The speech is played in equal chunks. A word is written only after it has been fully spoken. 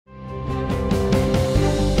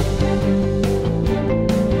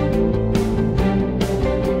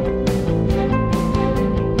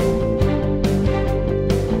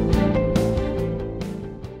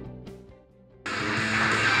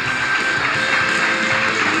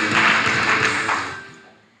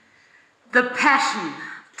The passion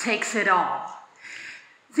takes it all.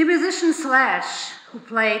 The musician Slash, who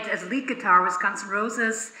played as lead guitar with Guns N'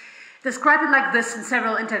 Roses, described it like this in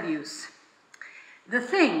several interviews. The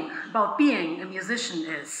thing about being a musician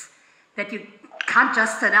is that you can't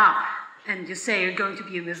just stand up and you say you're going to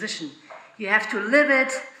be a musician. You have to live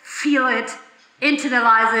it, feel it,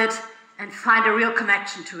 internalize it, and find a real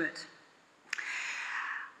connection to it.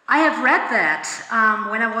 I have read that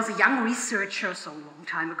when I was a young researcher, so a long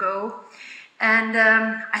time ago, and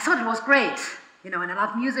I thought it was great, you know, and I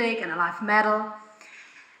love music and I love metal.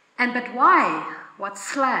 But why what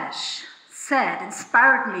Slash said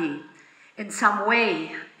inspired me in some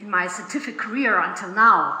way in my scientific career until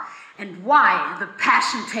now, and why the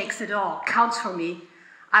passion takes it all counts for me,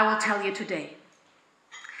 I will tell you today.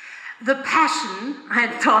 The passion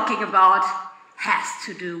I'm talking about has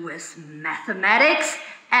to do with mathematics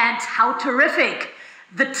and how terrific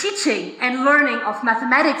the teaching and learning of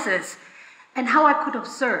mathematics is, and how I could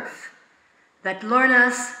observe that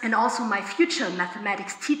learners and also my future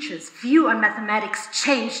mathematics teachers' view on mathematics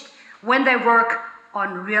changed when they work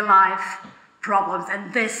on real-life problems,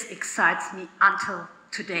 and this excites me until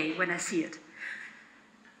today when I see it.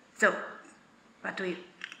 So, but to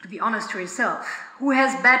be honest to yourself, who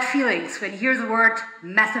has bad feelings when you hear the word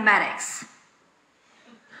mathematics?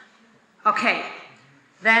 Okay,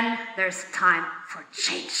 then there's time for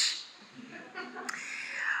change.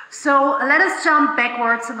 So let us jump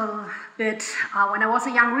backwards a little bit. When I was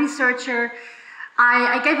a young researcher,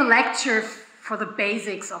 I gave a lecture for the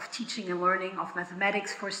basics of teaching and learning of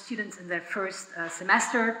mathematics for students in their first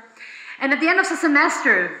semester. And at the end of the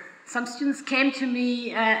semester, some students came to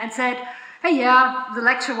me and said, hey, yeah, the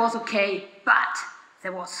lecture was okay, but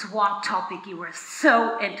there was one topic you were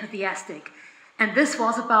so enthusiastic. And this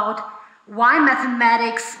was about why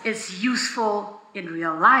mathematics is useful in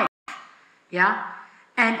real life. Yeah?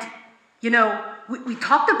 And, you know, we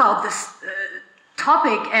talked about this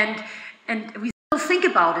topic and we still think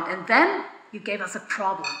about it. And then you gave us a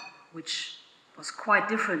problem, which was quite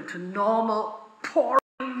different to normal, boring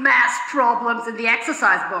math problems in the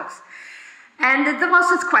exercise books. And there was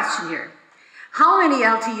this question here. How many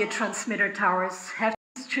LTE transmitter towers have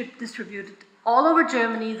distributed all over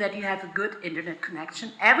Germany that you have a good internet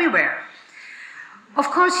connection everywhere? Of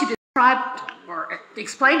course, you described or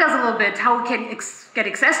explained us a little bit how we can get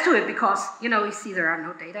access to it because, you know, you see there are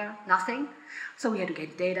no data, nothing. So we had to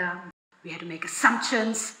get data, we had to make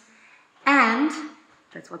assumptions, and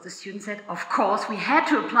that's what the student said, of course, we had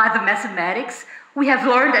to apply the mathematics we have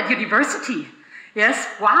learned at university. Yes,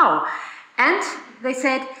 wow. And they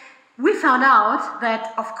said, we found out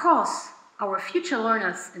that, of course, our future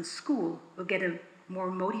learners in school will get a more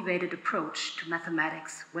motivated approach to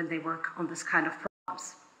mathematics when they work on this kind of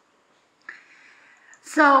problems.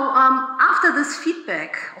 So after this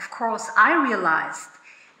feedback, of course, I realized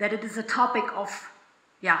that it is a topic of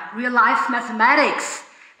real-life mathematics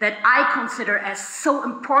that I consider as so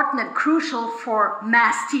important and crucial for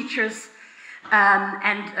math teachers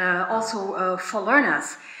and also for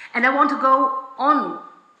learners. And I want to go on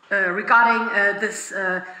regarding this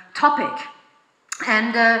topic.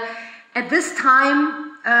 And at this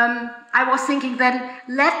time, I was thinking then,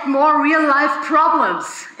 let more real-life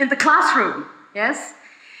problems in the classroom, yes?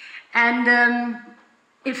 And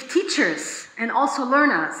if teachers and also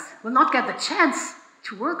learners will not get the chance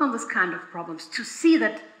to work on this kind of problems, to see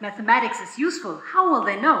that mathematics is useful, how will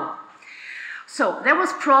they know? So there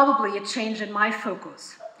was probably a change in my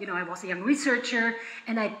focus. You know, I was a young researcher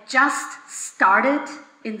and I just started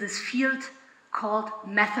in this field called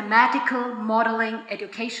mathematical modeling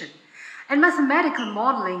education. And mathematical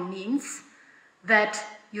modeling means that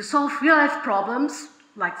you solve real-life problems,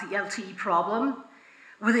 like the LTE problem,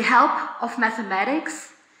 with the help of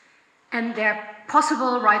mathematics and their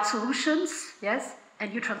possible right solutions, yes?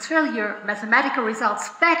 And you transfer your mathematical results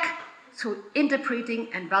back to interpreting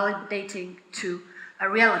and validating to a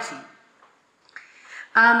reality.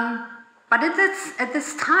 But at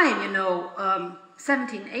this time, you know,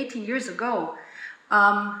 17, 18 years ago,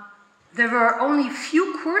 there were only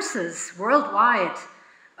few courses worldwide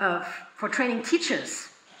for training teachers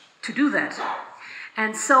to do that.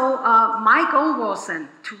 And so my goal was then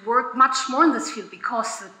to work much more in this field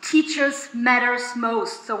because the teachers matters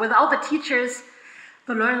most. So without the teachers,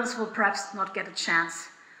 the learners will perhaps not get a chance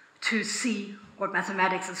to see what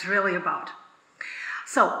mathematics is really about.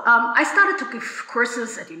 So I started to give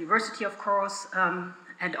courses at university, of course,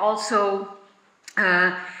 and also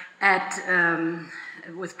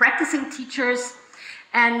with practicing teachers.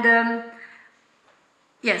 And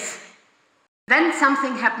yes, then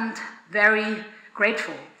something happened very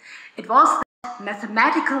grateful. It was that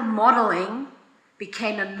mathematical modeling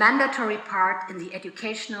became a mandatory part in the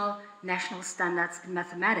educational national standards in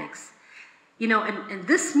mathematics. You know, and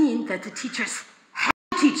this means that the teachers had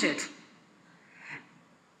to teach it.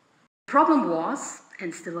 The problem was,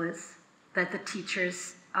 and still is, that the teachers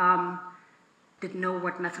didn't know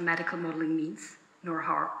what mathematical modeling means, nor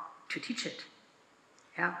how to teach it.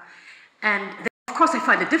 Yeah, and then, of course I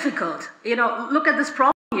find it difficult. You know, look at this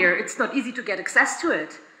problem here. It's not easy to get access to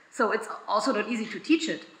it, so it's also not easy to teach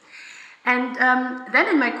it. And then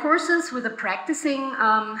in my courses with the practicing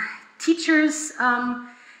teachers,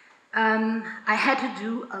 I had to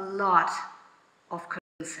do a lot of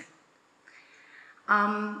convincing.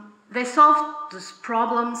 They solved these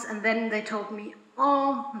problems and then they told me,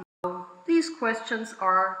 oh no, these questions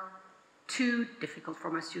are too difficult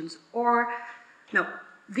for my students, or no,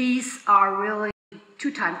 these are really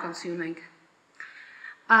too time-consuming.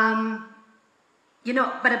 You know,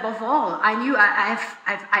 but above all, I knew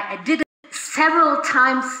I did it several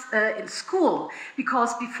times in school, because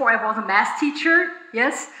before I was a math teacher,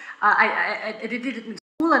 yes, I did it in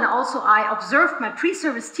school, and also I observed my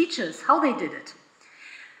pre-service teachers, how they did it.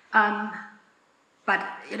 But,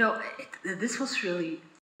 you know, this was really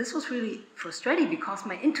frustrating, because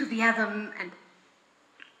my enthusiasm and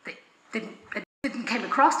it didn't came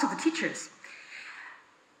across to the teachers.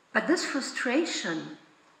 But this frustration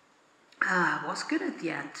was good at the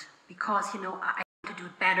end, because, you know, I want to do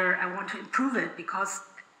it better, I want to improve it, because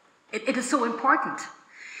it is so important.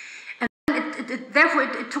 And therefore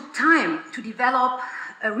it took time to develop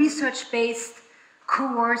a research-based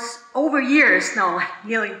course over years now,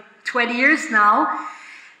 nearly 20 years now.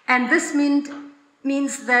 And this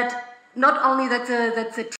means that not only that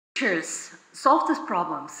the teachers solved this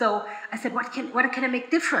problem. So I said, what can I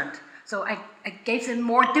make different? So I gave them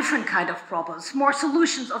more different kind of problems, more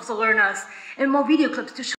solutions of the learners, and more video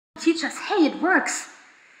clips to show the teachers, hey, it works.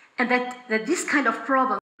 And that this kind of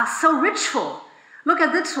problems are so richful. Look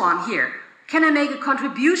at this one here. Can I make a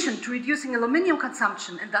contribution to reducing aluminum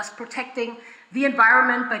consumption and thus protecting the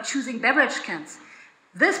environment by choosing beverage cans?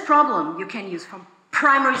 This problem you can use from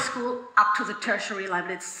primary school up to the tertiary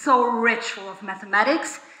level. It's so rich full of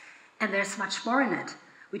mathematics, and there's much more in it.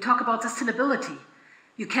 We talk about sustainability.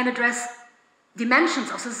 You can address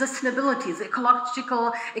dimensions of the sustainability, the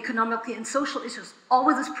ecological, economically, and social issues, all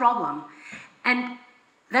with this problem. And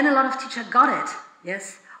then a lot of teachers got it,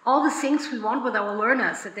 yes? All the things we want with our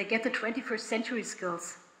learners, that they get the 21st century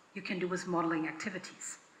skills, you can do with modeling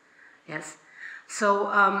activities, yes? So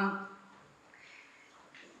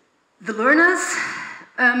the learners,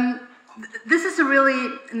 this is a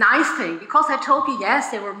really nice thing, because I told you, yes,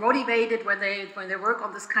 they were motivated when they work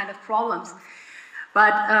on this kind of problems.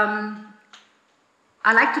 But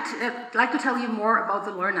I like to tell you more about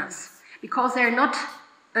the learners, because they're not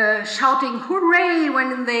shouting hooray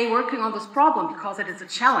when they're working on this problem, because it is a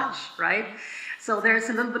challenge, right? So there's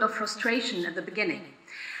a little bit of frustration at the beginning.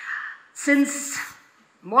 Since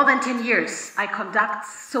more than 10 years, I conduct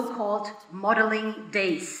so-called modeling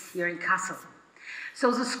days here in Kassel.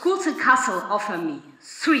 So the schools in Kassel offer me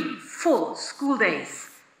 3 full school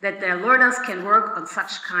days that their learners can work on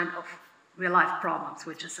such kind of real-life problems,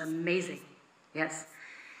 which is amazing, yes.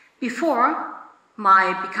 Before,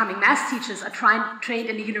 my becoming math teachers are trained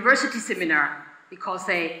in a university seminar, because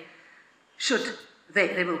they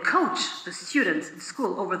will coach the students in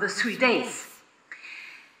school over the 3 days.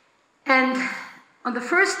 And on the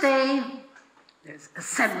first day, there's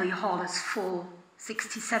assembly hall is full,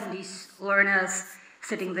 60, 70 learners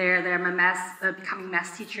sitting there. They're my becoming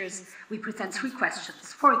math teachers. We present 3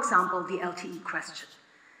 questions. For example, the LTE question.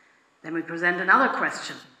 Then we present another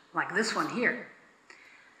question, like this one here.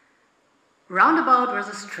 Roundabout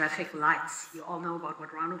versus traffic lights. You all know about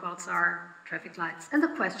what roundabouts are, traffic lights. And the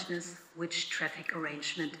question is, which traffic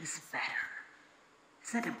arrangement is better?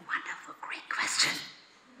 Isn't that a wonderful, great question,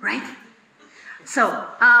 right? So,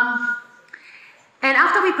 and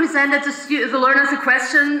after we presented the learners a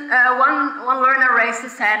question, one learner raised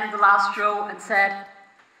his hand in the last row and said,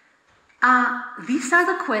 these are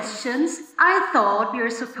the questions. I thought we were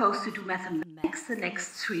supposed to do mathematics the next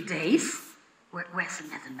 3 days. Where's the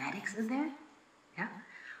mathematics in there? Yeah?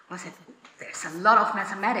 Well, I said, there's a lot of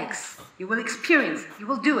mathematics. You will experience it. You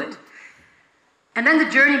will do it. And then the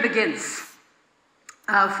journey begins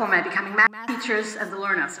for my becoming math teachers and the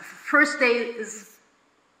learners. The first day is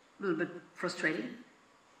a little bit frustrating,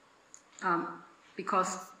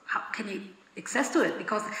 because how can you access to it?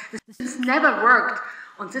 Because the students never worked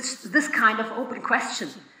on this kind of open question.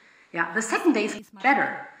 Yeah, the second day is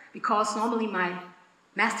better, because normally my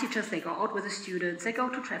math teachers, they go out with the students, they go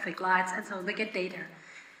to traffic lights, and so they get data.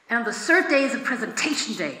 And on the third day is a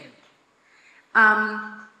presentation day.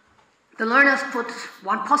 The learners put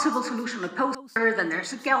one possible solution on a poster, then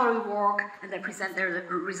there's a gallery walk, and they present their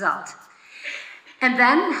result. And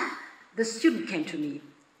then the student came to me,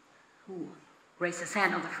 who raised his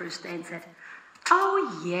hand on the first day and said,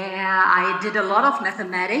 "Oh yeah, I did a lot of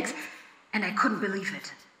mathematics, and I couldn't believe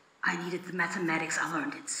it. I needed the mathematics I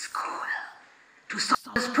learned in school to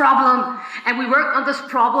solve this problem." And we worked on this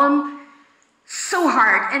problem so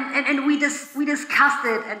hard, and we discussed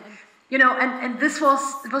it, and you know, and it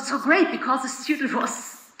was so great because the student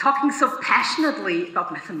was talking so passionately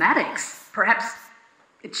about mathematics. Perhaps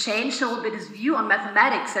it changed a little bit his view on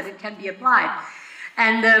mathematics, that it can be applied.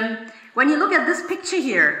 And when you look at this picture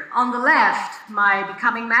here, on the left, my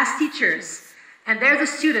becoming math teachers, and they're the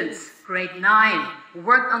students, grade 9, who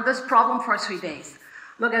worked on this problem for 3 days.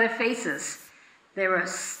 Look at their faces. They are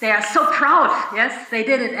so proud. Yes, they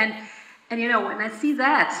did it. And you know, when I see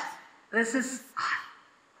that, this is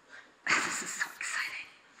so exciting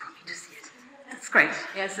for me to see it. It's great.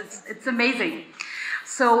 Yes, it's amazing.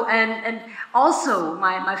 So, and also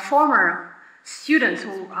my former students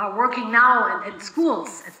who are working now in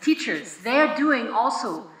schools as teachers, they're doing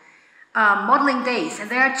also modeling days, and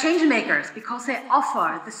they are change makers because they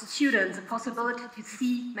offer the students a possibility to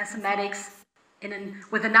see mathematics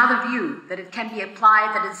with another view, that it can be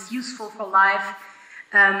applied, that it's useful for life,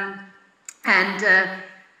 and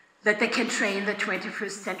that they can train the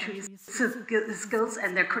 21st century skills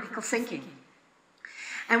and their critical thinking.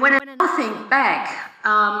 And when I now think back,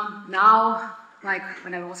 now, like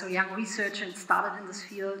when I was a young researcher and started in this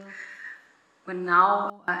field, when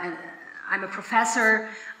now I'm a professor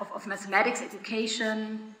of mathematics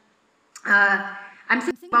education, I'm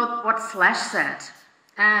thinking about what Slash said.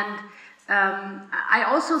 And I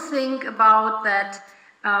also think about that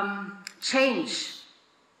change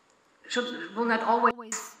will not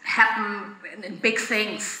always happen in big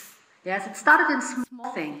things. Yes, it started in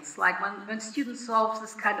small things, like when students solve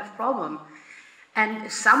this kind of problem. And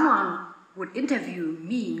if someone would interview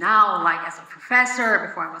me now, like as a professor,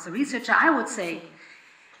 before I was a researcher, I would say,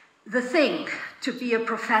 the thing to be a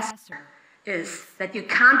professor is that you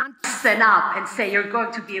can't stand up and say you're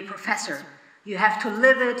going to be a professor. You have to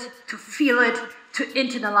live it, to feel it, to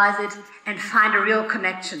internalize it, and find a real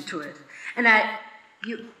connection to it. And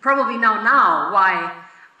you probably know now why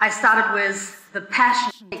I started with the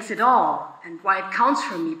passion takes it all, and why it counts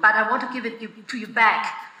for me. But I want to give it to you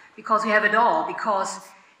back, because you have it all, because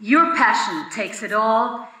your passion takes it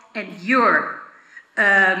all, and your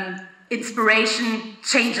inspiration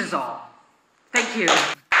changes all. Thank you.